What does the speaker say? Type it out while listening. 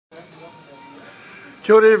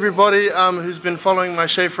Kia ora everybody who's been following my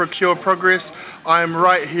Shave for a Cure progress. I am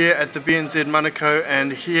right here at the BNZ Manukau,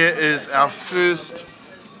 and here is our first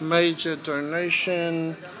major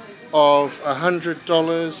donation of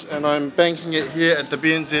 $100, and I'm banking it here at the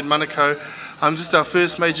BNZ Manukau. Just our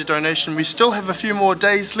first major donation. We still have a few more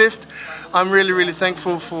days left. I'm really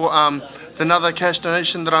thankful for another cash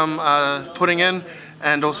donation that I'm putting in.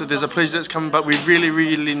 And also there's a pledge that's coming, but we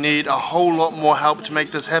really need a whole lot more help to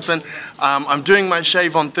make this happen. I'm doing my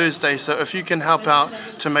shave on Thursday, so if you can help out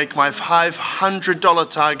to make my $500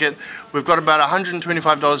 target, we've got about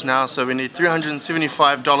 $125 now, so we need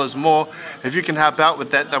 $375 more. If you can help out with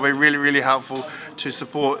that, that would be really helpful to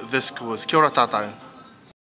support this cause. Kia ora tātou.